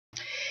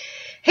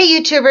Hey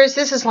YouTubers,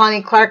 this is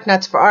Lonnie Clark,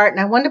 Nuts for Art,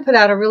 and I wanted to put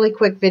out a really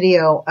quick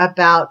video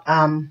about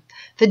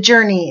the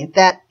journey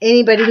that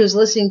anybody who's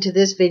listening to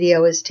this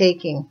video is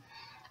taking.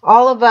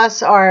 All of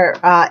us are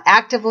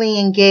actively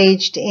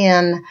engaged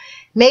in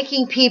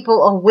making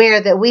people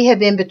aware that we have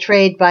been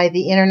betrayed by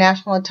the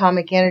International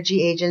Atomic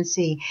Energy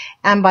Agency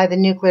and by the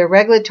Nuclear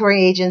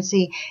Regulatory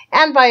Agency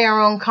and by our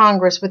own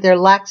Congress with their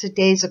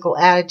lackadaisical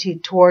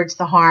attitude towards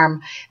the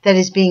harm that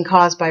is being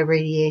caused by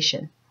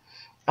radiation.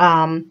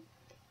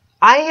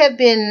 I have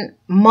been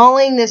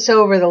mulling this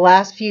over the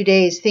last few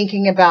days,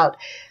 thinking about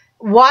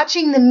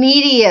watching the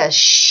media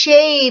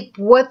shape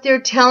what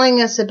they're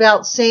telling us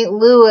about St.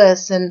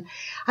 Louis. And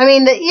I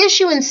mean, the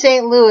issue in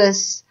St.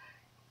 Louis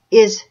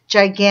is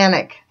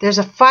gigantic. There's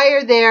a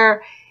fire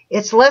there.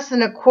 It's less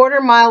than a quarter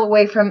mile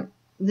away from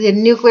the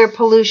nuclear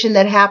pollution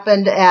that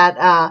happened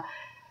at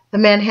the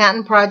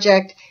Manhattan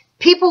Project.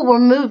 People were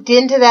moved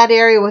into that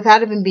area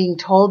without even being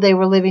told they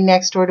were living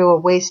next door to a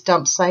waste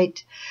dump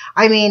site.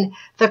 I mean,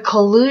 the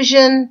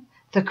collusion,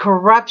 the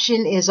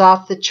corruption is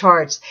off the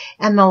charts,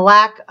 and the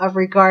lack of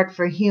regard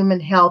for human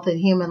health and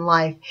human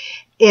life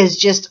is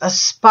just a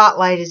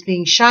spotlight is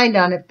being shined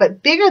on it.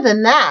 But bigger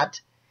than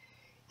that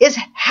is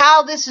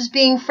how this is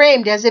being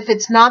framed as if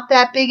it's not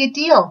that big a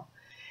deal.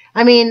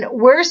 I mean,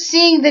 we're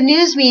seeing the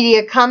news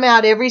media come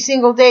out every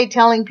single day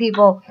telling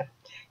people,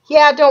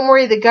 yeah, don't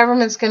worry, the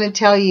government's going to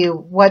tell you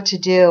what to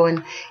do,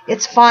 and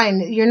it's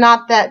fine. You're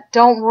not that,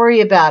 don't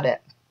worry about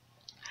it.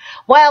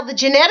 While the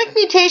genetic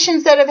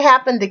mutations that have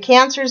happened, the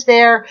cancers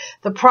there,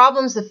 the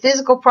problems, the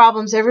physical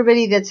problems,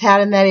 everybody that's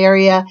had in that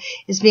area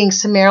is being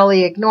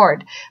summarily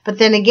ignored. But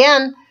then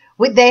again,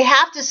 they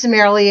have to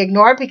summarily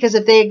ignore it, because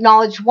if they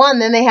acknowledge one,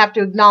 then they have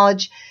to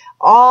acknowledge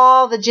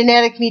all the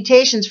genetic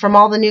mutations from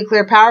all the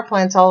nuclear power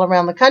plants all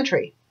around the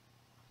country.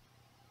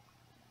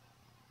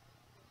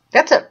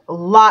 That's a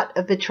lot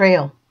of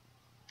betrayal.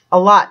 A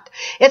lot.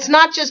 It's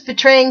not just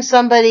betraying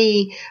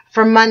somebody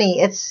for money.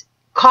 It's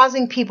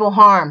causing people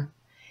harm.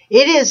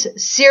 It is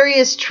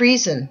serious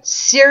treason.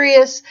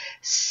 Serious,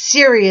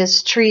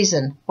 serious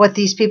treason what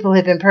these people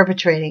have been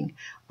perpetrating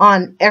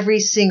on every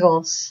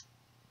single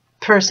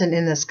person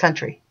in this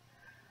country.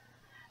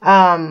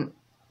 And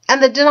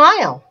the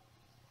denial.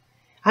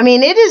 I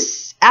mean, it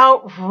is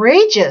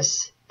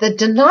outrageous, the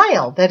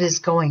denial that is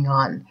going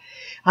on.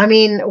 I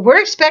mean,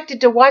 we're expected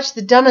to watch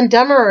the Dumb and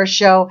Dumberer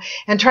show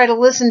and try to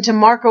listen to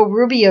Marco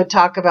Rubio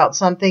talk about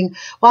something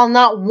while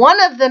not one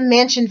of them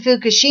mentioned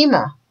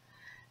Fukushima.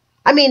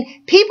 I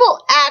mean,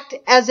 people act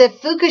as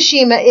if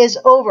Fukushima is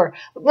over.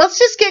 Let's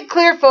just get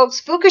clear,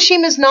 folks.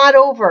 Fukushima is not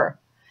over.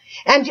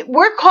 And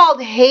we're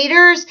called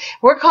haters.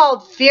 We're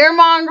called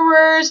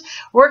fearmongers.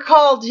 We're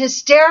called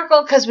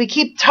hysterical because we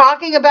keep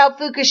talking about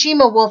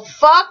Fukushima. Well,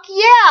 fuck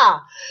yeah.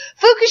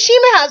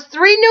 Fukushima has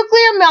 3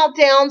 nuclear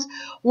meltdowns.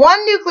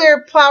 1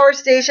 nuclear power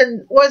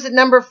station was at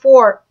number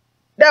 4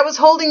 that was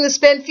holding the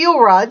spent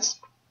fuel rods.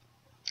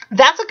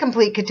 That's a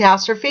complete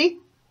catastrophe.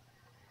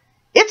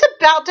 It's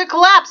about to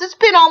collapse. It's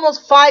been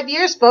almost 5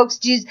 years, folks.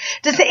 Does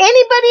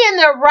anybody in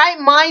their right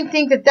mind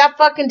think that that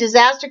fucking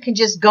disaster can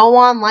just go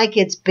on like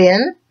it's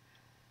been?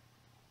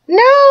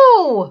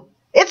 No,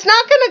 it's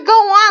not going to go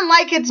on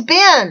like it's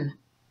been.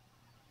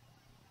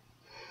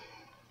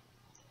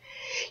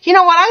 You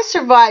know what? I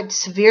survived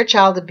severe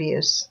child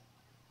abuse.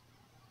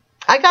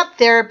 I got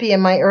therapy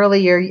in my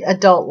earlier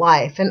adult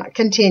life and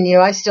continue.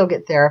 I still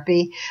get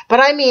therapy. But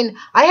I mean,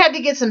 I had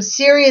to get some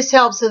serious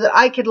help so that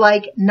I could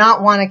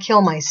not want to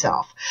kill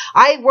myself.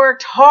 I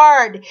worked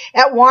hard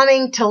at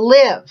wanting to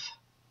live.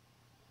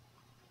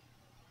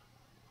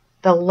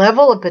 The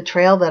level of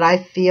betrayal that I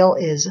feel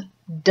is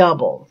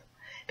doubled.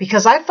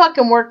 Because I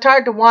fucking worked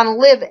hard to want to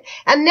live.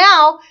 And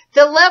now,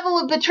 the level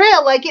of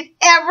betrayal, at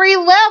every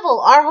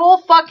level,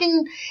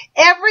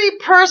 every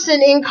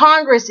person in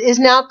Congress is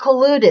now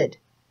colluded.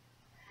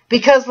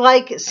 Because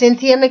like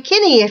Cynthia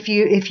McKinney,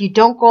 if you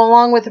don't go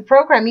along with the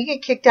program, you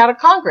get kicked out of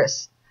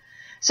Congress.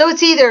 So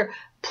it's either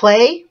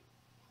play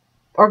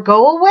or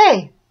go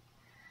away.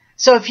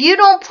 So if you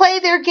don't play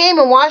their game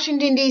in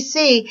Washington,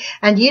 D.C.,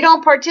 and you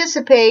don't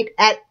participate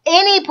at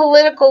any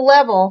political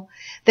level,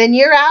 then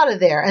you're out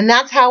of there. And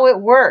that's how it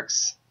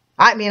works.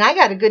 I mean, I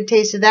got a good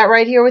taste of that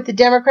right here with the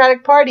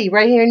Democratic Party,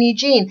 right here in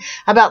Eugene,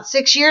 about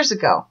 6 years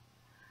ago.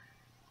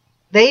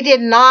 They did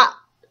not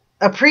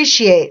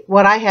appreciate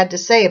what I had to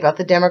say about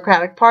the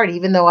Democratic Party,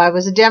 even though I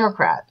was a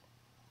Democrat.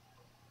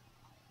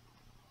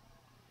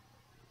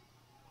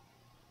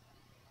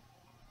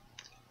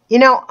 You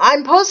know,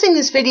 I'm posting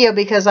this video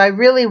because I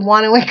really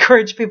want to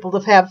encourage people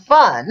to have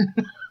fun.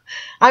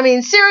 I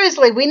mean,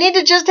 seriously, we need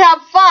to just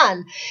have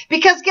fun.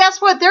 Because guess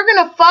what? They're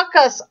going to fuck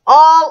us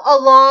all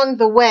along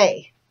the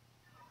way.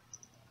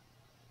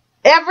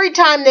 Every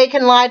time they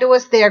can lie to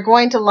us, they are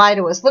going to lie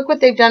to us. Look what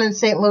they've done in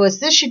St. Louis.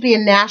 This should be a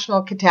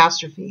national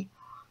catastrophe.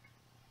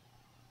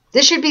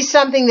 This should be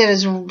something that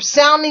is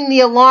sounding the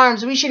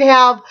alarms. We should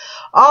have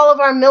all of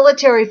our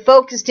military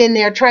focused in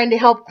there trying to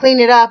help clean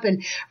it up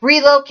and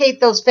relocate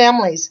those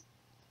families.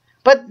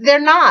 But they're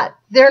not.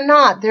 They're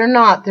not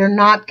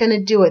going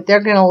to do it.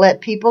 They're going to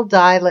let people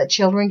die, let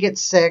children get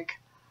sick.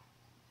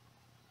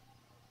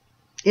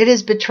 It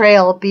is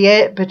betrayal,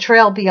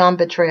 betrayal beyond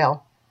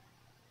betrayal.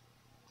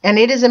 And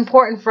it is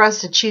important for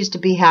us to choose to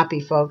be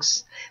happy,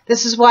 folks.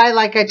 This is why,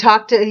 like I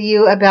talked to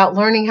you about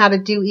learning how to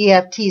do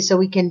EFT, so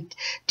we can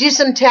do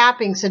some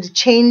tapping, so to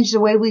change the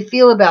way we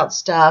feel about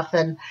stuff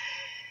and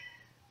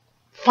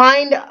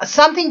find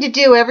something to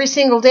do every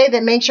single day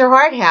that makes your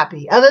heart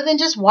happy, other than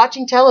just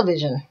watching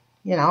television.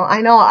 You know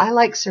I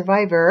like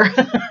Survivor,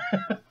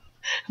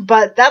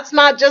 but that's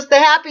not just the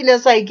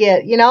happiness I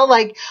get.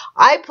 Like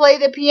I play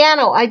the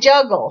piano, I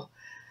juggle.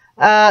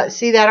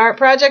 See that art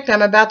project?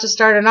 I'm about to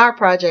start an art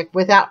project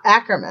without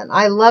Ackerman.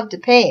 I love to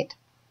paint.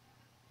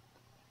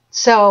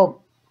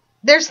 So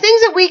there's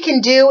things that we can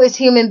do as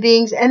human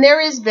beings, and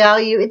there is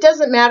value. It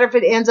doesn't matter if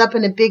it ends up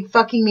in a big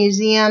fucking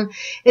museum.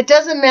 It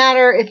doesn't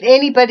matter if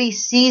anybody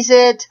sees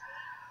it.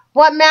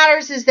 What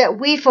matters is that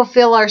we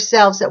fulfill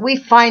ourselves, that we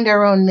find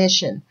our own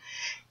mission.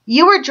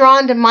 You were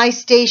drawn to my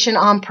station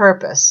on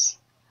purpose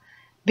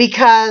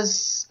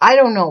because I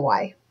don't know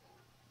why.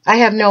 I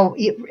have no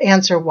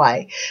answer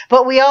why.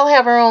 But we all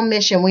have our own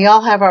mission. We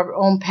all have our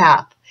own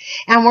path.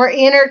 And we're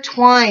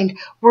intertwined.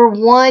 We're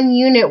one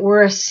unit.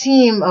 We're a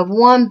seam of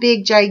one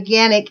big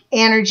gigantic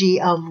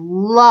energy of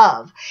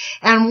love.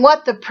 And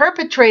what the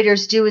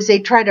perpetrators do is they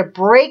try to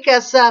break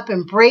us up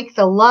and break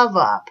the love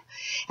up.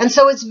 And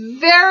so it's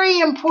very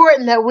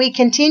important that we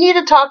continue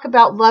to talk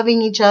about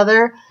loving each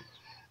other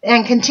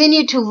and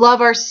continue to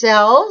love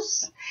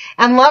ourselves.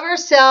 And love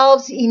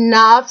ourselves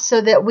enough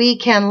so that we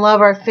can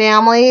love our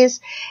families,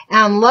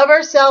 and love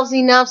ourselves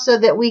enough so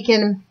that we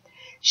can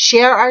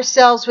share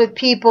ourselves with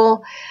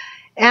people,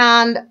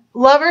 and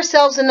love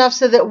ourselves enough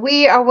so that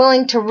we are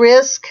willing to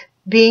risk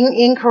being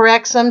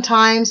incorrect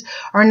sometimes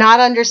or not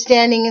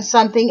understanding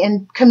something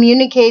and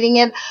communicating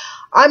it.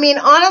 I mean,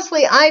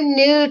 honestly, I'm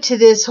new to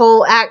this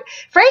whole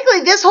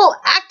frankly, this whole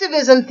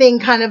activism thing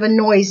kind of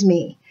annoys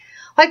me.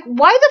 Like,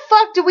 why the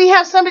fuck do we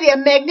have somebody, a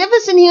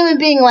magnificent human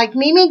being like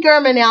Mimi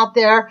Gurman out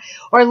there,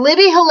 or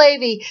Libby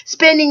Halevi,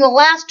 spending the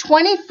last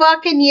 20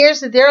 fucking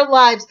years of their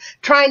lives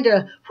trying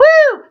to,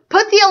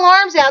 put the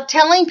alarms out,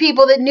 telling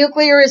people that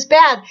nuclear is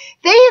bad.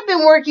 They have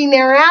been working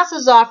their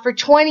asses off for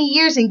 20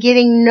 years and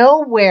getting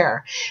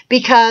nowhere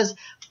because,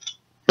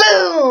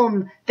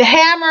 boom, the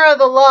hammer of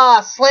the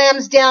law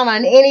slams down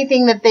on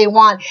anything that they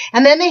want.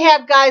 And then they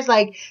have guys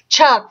like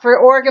Chuck for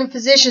Oregon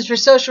Physicians for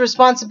Social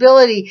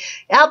Responsibility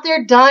out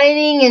there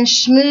dining and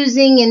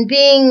schmoozing and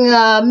being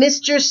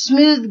Mr.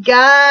 Smooth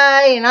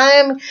Guy. And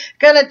I'm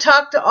going to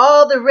talk to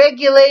all the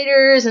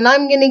regulators and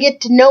I'm going to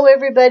get to know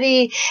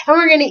everybody and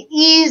we're going to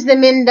ease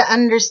them into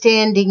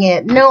understanding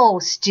it. No,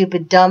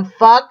 stupid dumb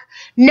fuck.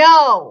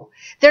 No.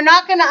 They're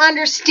not going to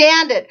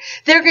understand it.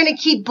 They're going to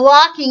keep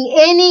blocking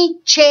any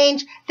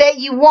change that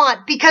you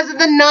want because of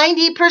the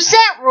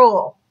 90%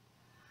 rule.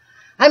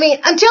 I mean,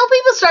 until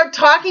people start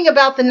talking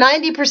about the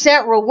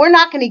 90% rule, we're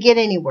not going to get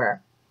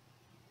anywhere.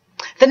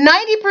 The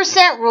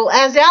 90% rule,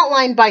 as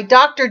outlined by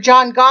Dr.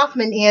 John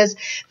Gofman, is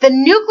the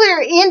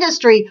nuclear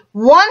industry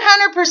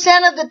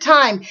 100% of the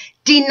time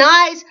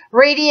denies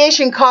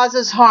radiation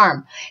causes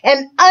harm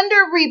and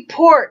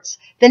underreports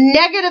the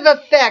negative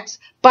effects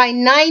by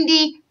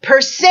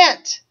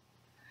 90%,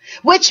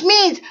 which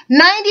means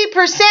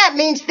 90%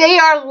 means they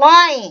are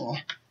lying.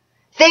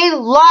 They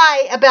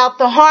lie about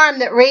the harm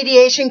that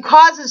radiation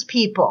causes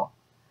people.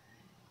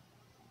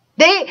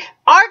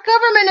 Our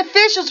government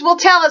officials will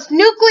tell us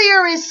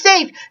nuclear is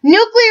safe.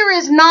 Nuclear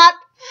is not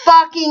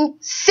fucking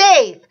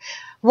safe.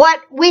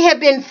 What we have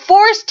been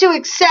forced to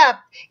accept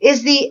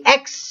is the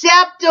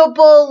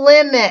acceptable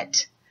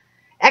limit.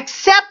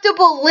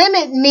 Acceptable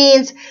limit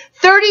means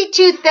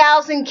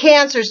 32,000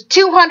 cancers,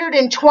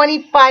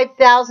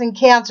 225,000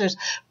 cancers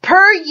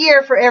per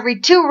year for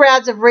every 2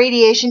 rads of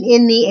radiation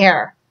in the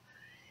air.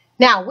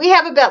 Now, we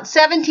have about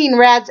 17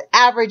 rads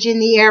average in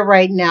the air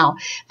right now.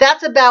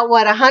 That's about,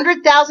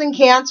 100,000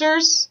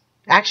 cancers?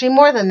 Actually,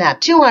 more than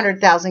that,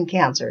 200,000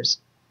 cancers.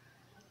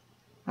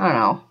 I don't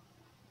know.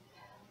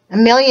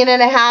 1.5 million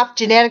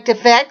genetic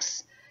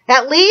defects.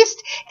 At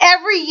least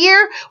every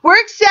year, we're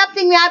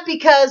accepting that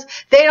because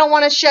they don't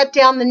want to shut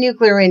down the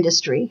nuclear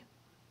industry.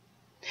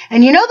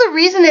 And you know the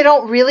reason they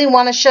don't really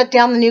want to shut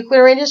down the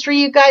nuclear industry,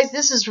 you guys?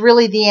 This is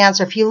really the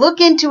answer. If you look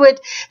into it,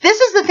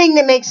 this is the thing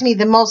that makes me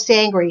the most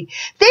angry.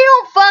 They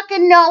don't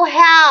fucking know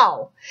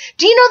how.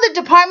 Do you know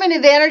the Department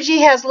of Energy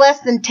has less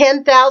than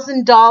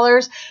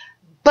 $10,000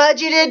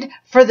 budgeted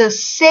for the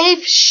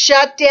safe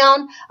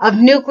shutdown of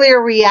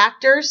nuclear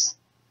reactors?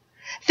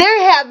 They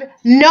have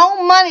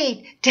no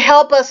money to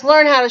help us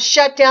learn how to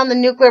shut down the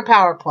nuclear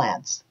power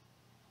plants.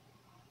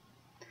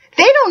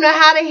 They don't know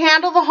how to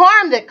handle the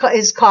harm that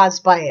is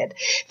caused by it.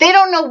 They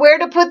don't know where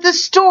to put the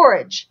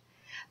storage.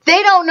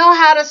 They don't know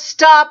how to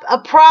stop a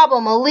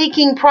problem, a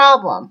leaking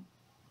problem.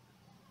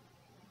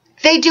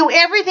 They do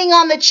everything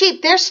on the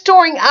cheap. They're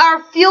storing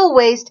our fuel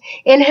waste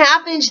in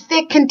half-inch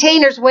thick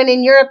containers when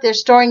in Europe they're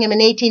storing them in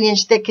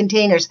 18-inch thick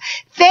containers.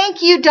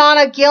 Thank you,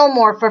 Donna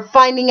Gilmore, for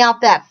finding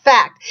out that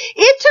fact.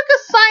 It took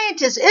a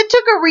scientist, it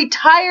took a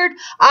retired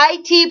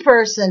IT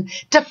person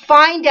to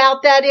find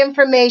out that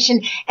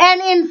information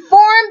and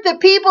inform the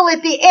people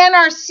at the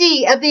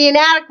NRC of the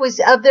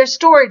inadequacy of their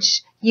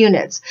storage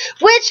units,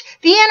 which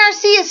the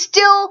NRC is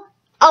still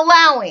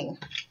allowing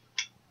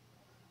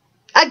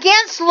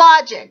against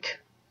logic.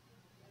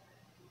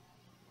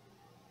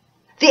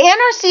 The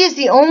NRC is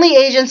the only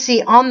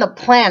agency on the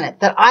planet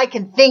that I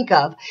can think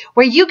of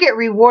where you get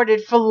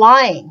rewarded for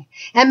lying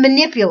and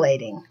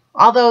manipulating.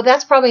 Although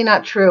that's probably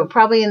not true.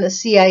 Probably in the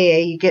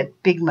CIA you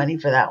get big money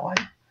for that one.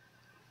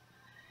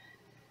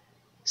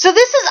 So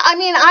this is, I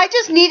mean, I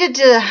just needed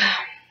to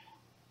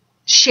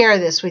share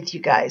this with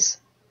you guys.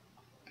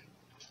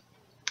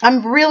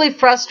 I'm really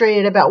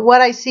frustrated about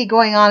what I see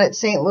going on at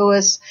St.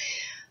 Louis.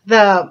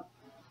 The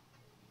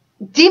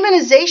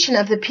demonization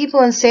of the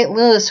people in St.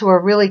 Louis who are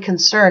really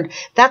concerned,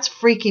 that's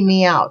freaking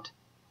me out.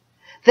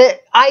 The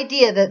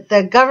idea that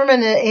the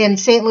government in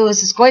St.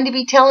 Louis is going to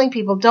be telling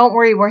people, don't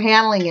worry, we're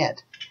handling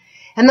it.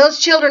 And those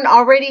children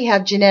already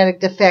have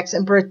genetic defects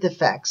and birth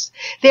defects.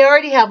 They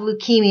already have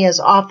leukemias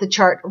off the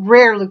chart,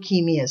 rare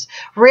leukemias,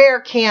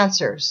 rare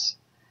cancers.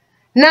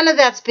 None of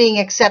that's being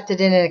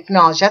accepted and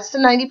acknowledged. That's the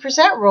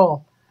 90%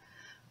 rule.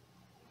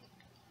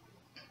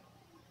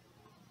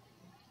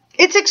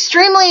 It's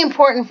extremely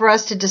important for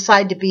us to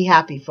decide to be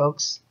happy,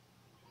 folks.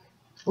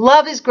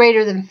 Love is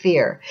greater than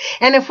fear.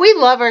 And if we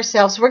love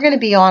ourselves, we're going to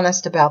be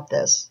honest about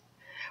this.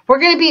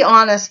 We're going to be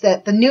honest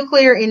that the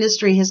nuclear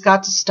industry has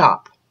got to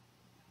stop.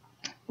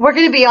 We're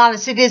going to be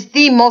honest. It is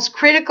the most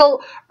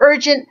critical,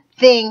 urgent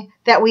thing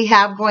that we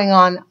have going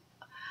on.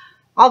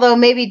 Although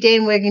maybe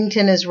Dane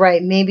Wigington is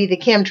right. Maybe the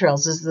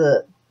chemtrails is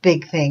the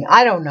big thing.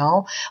 I don't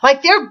know.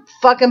 Like, they're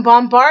fucking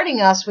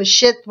bombarding us with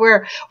shit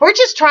where we're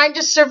just trying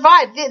to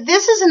survive.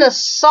 This is an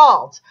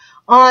assault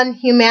on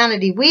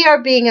humanity. We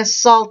are being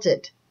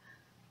assaulted.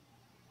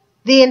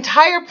 The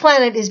entire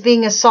planet is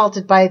being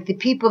assaulted by the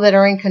people that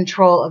are in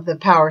control of the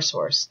power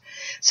source.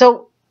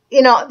 So,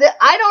 you know,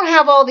 I don't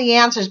have all the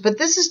answers, but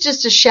this is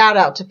just a shout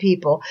out to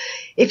people.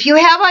 If you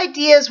have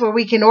ideas where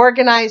we can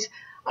organize,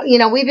 you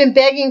know, we've been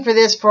begging for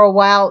this for a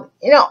while.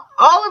 You know,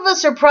 all of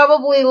us are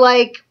probably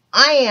like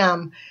I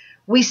am.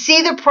 We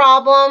see the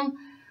problem.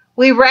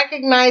 We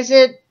recognize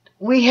it.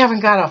 We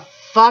haven't got a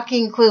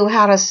fucking clue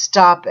how to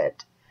stop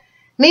it.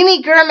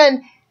 Mimi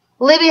Gurman,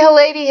 Libby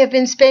Halady have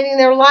been spending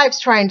their lives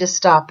trying to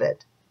stop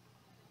it.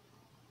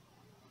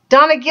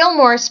 Donna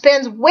Gilmore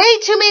spends way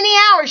too many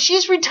hours.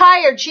 She's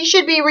retired. She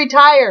should be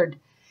retired.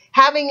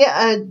 Having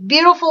a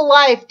beautiful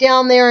life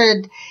down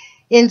there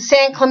in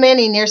San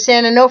Clemente near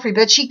San Onofre,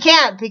 but she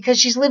can't because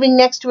she's living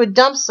next to a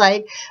dump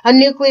site, a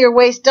nuclear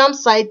waste dump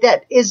site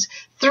that is,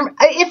 if they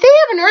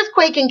have an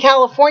earthquake in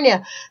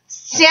California,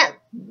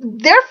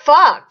 they're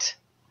fucked.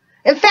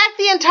 In fact,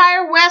 the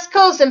entire West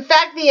Coast, in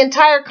fact, the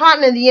entire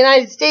continent of the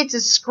United States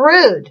is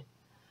screwed.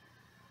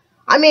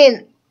 I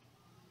mean,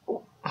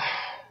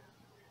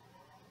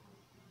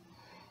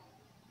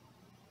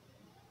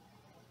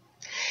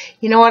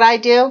 you know what I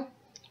do?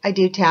 I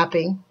do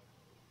tapping.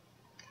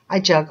 I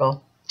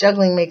juggle.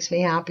 Juggling makes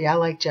me happy. I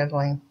like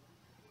juggling.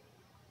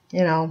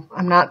 You know,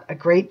 I'm not a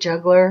great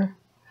juggler,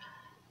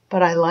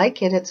 but I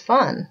like it. It's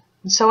fun.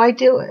 And so I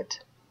do it.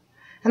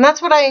 And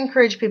that's what I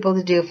encourage people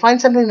to do.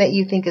 Find something that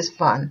you think is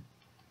fun.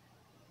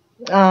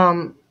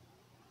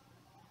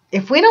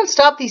 If we don't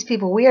stop these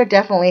people, we are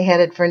definitely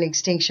headed for an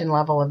extinction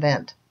level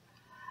event.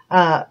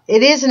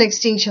 It is an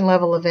extinction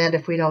level event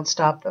if we don't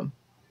stop them.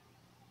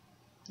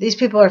 These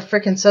people are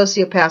freaking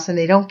sociopaths and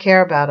they don't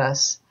care about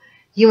us.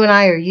 You and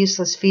I are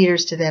useless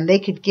feeders to them. They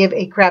could give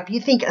a crap. You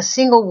think a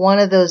single one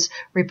of those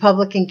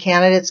Republican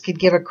candidates could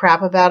give a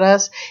crap about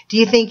us? Do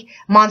you think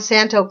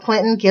Monsanto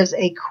Clinton gives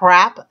a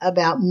crap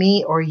about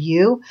me or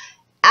you?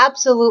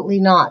 Absolutely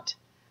not.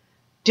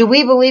 Do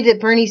we believe that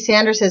Bernie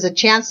Sanders has a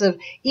chance of,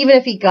 even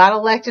if he got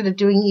elected, of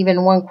doing even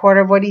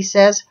 1/4 of what he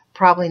says?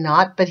 Probably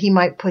not, but he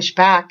might push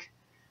back.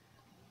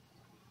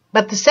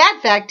 But the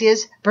sad fact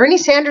is, Bernie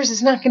Sanders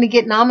is not going to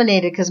get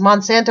nominated because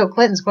Monsanto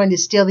Clinton's going to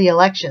steal the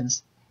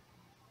elections.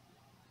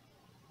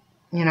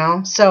 You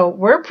know, so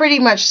we're pretty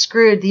much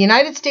screwed. The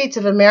United States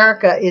of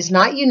America is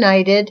not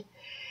united,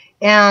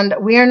 and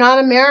we are not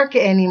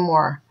America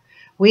anymore.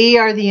 We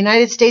are the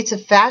United States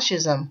of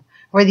fascism,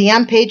 where the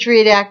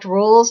Unpatriot Act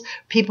rules,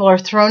 people are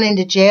thrown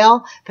into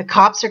jail, the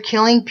cops are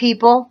killing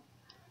people,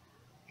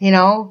 you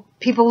know,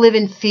 people live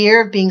in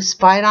fear of being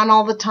spied on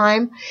all the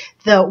time.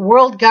 The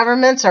world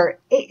governments are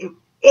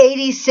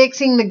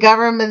 86ing the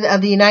government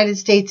of the United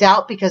States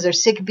out because they're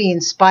sick of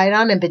being spied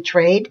on and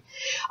betrayed.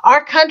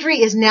 Our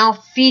country is now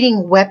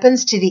feeding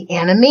weapons to the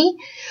enemy.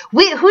 Who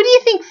do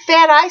you think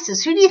fed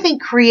ISIS? Who do you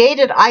think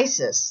created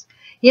ISIS?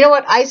 You know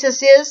what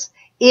ISIS is?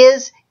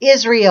 Is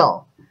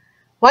Israel.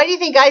 Why do you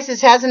think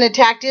ISIS hasn't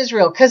attacked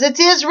Israel? Because it's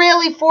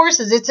Israeli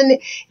forces. It's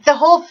the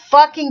whole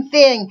fucking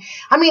thing.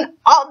 I mean,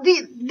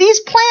 these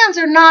plans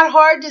are not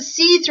hard to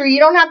see through. You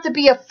don't have to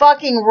be a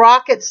fucking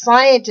rocket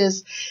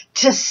scientist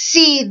to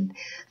see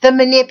the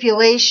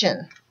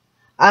manipulation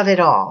of it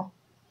all.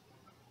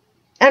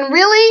 And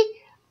really,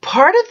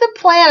 part of the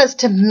plan is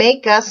to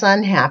make us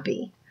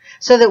unhappy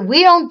so that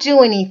we don't do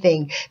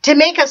anything, to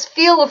make us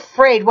feel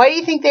afraid. Why do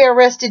you think they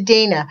arrested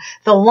Dana?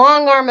 The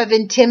long arm of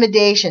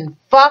intimidation.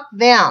 Fuck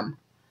them.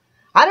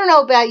 I don't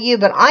know about you,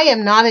 but I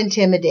am not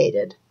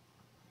intimidated.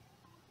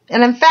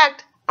 And in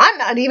fact, I'm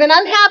not even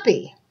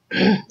unhappy.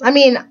 I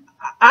mean,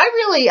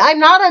 I'm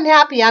not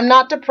unhappy. I'm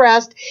not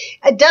depressed.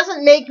 It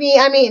doesn't make me,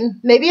 I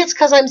mean, maybe it's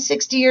because I'm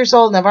 60 years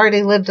old and I've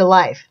already lived a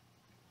life.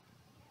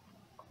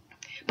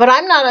 But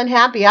I'm not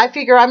unhappy. I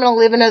figure I'm going to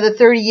live another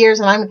 30 years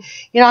and I'm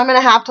going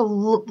to have to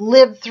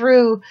live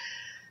through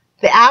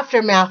the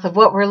aftermath of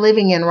what we're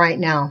living in right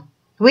now.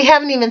 We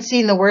haven't even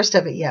seen the worst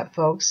of it yet,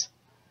 folks.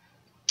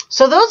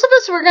 So those of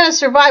us who are going to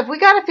survive, we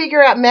got to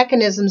figure out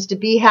mechanisms to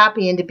be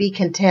happy and to be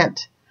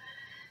content.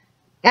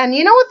 And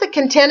you know what the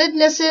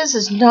contentedness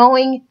is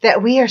knowing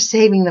that we are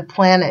saving the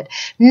planet.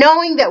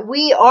 Knowing that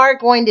we are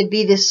going to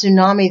be this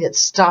tsunami that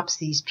stops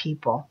these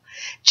people.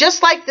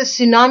 Just like the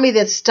tsunami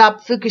that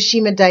stopped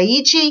Fukushima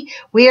Daiichi,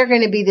 we are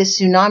going to be the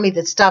tsunami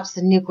that stops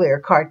the nuclear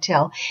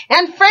cartel.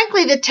 And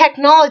frankly, the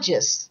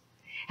technologists.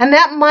 And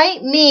that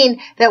might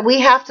mean that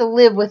we have to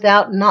live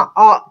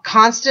without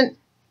constant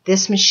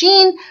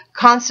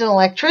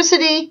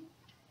electricity.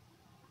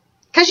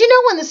 Because you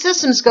know when the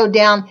systems go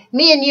down,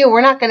 me and you,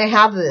 we're not going to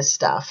have this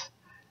stuff.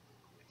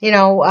 You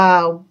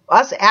know,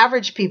 us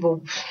average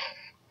people,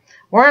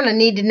 we're on a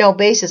need-to-know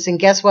basis. And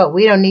guess what?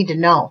 We don't need to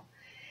know.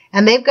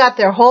 And they've got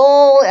their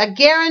whole, I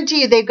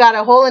guarantee you, they've got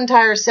a whole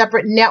entire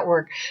separate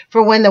network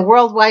for when the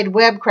World Wide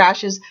Web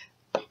crashes.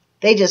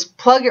 They just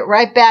plug it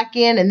right back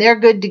in and they're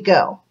good to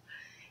go.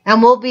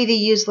 And we'll be the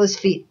useless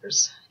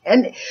feeders.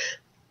 And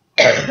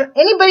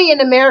anybody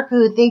in America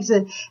who thinks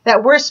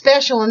that we're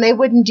special and they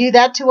wouldn't do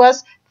that to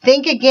us,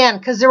 think again,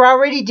 because they're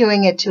already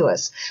doing it to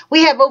us.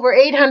 We have over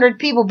 800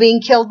 people being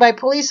killed by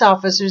police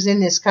officers in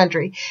this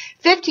country.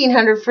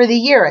 1,500 for the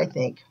year, I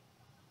think.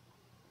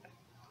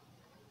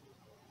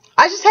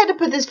 I just had to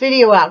put this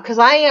video out because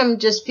I am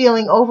just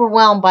feeling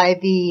overwhelmed by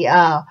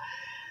the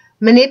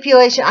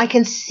manipulation. I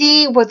can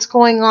see what's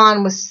going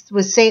on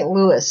with St.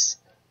 Louis.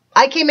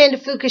 I came into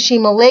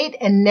Fukushima late,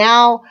 and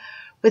now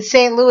with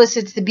St. Louis,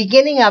 it's the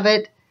beginning of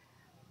it.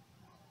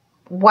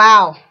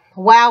 Wow.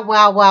 Wow,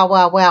 wow, wow,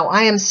 wow, wow.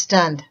 I am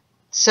stunned.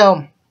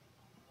 So,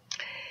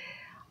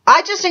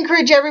 I just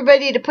encourage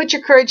everybody to put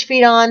your courage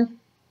feet on.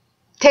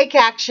 Take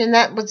action.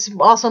 That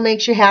also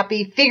makes you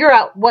happy. Figure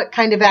out what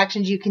kind of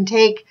actions you can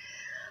take.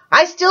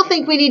 I still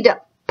think we need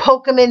to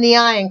poke them in the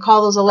eye and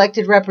call those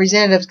elected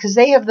representatives because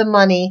they have the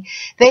money.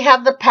 They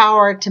have the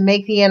power to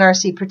make the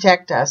NRC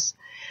protect us.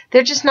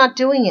 They're just not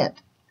doing it.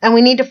 And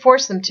we need to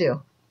force them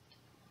to.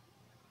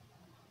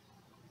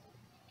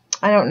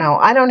 I don't know.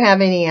 I don't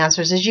have any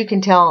answers. As you can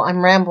tell,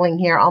 I'm rambling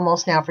here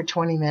almost now for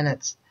 20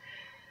 minutes.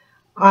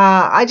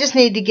 I just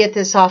need to get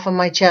this off of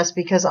my chest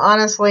because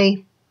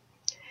honestly,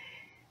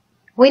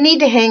 we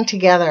need to hang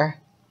together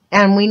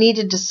and we need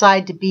to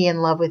decide to be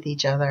in love with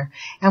each other.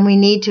 And we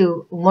need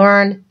to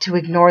learn to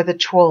ignore the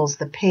trolls,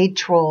 the paid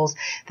trolls,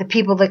 the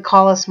people that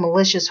call us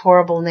malicious,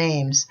 horrible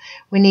names.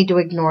 We need to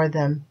ignore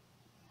them.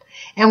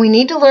 And we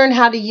need to learn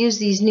how to use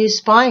these new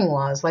spying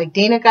laws. Like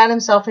Dana got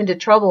himself into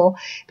trouble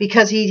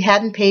because he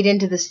hadn't paid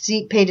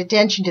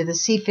attention to the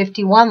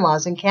C-51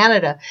 laws in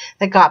Canada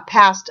that got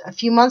passed a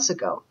few months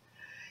ago.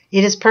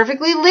 It is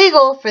perfectly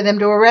legal for them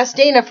to arrest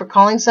Dana for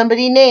calling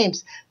somebody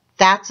names.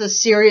 That's a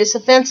serious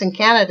offense in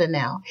Canada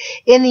now.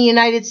 In the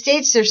United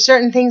States, there's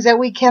certain things that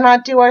we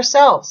cannot do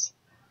ourselves.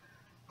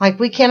 Like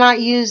we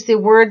cannot use the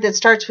word that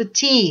starts with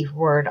T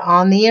word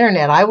on the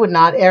internet. I would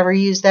not ever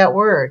use that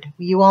word.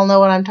 You all know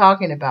what I'm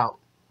talking about.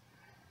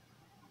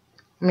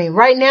 I mean,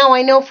 right now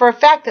I know for a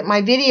fact that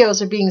my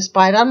videos are being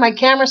spied on. My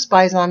camera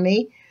spies on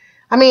me.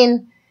 I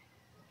mean,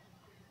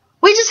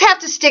 we just have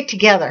to stick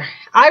together.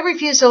 I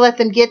refuse to let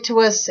them get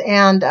to us,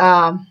 and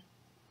I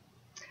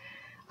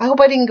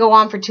hope I didn't go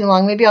on for too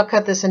long. Maybe I'll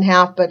cut this in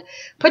half, but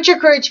put your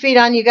courage feet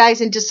on, you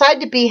guys, and decide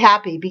to be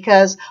happy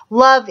because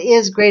love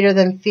is greater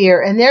than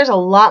fear, and there's a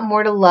lot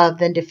more to love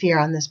than to fear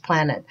on this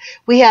planet.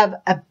 We have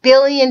 1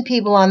 billion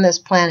people on this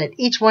planet.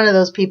 Each one of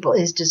those people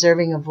is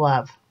deserving of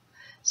love.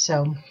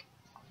 So,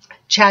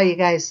 ciao, you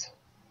guys.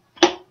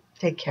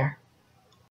 Take care.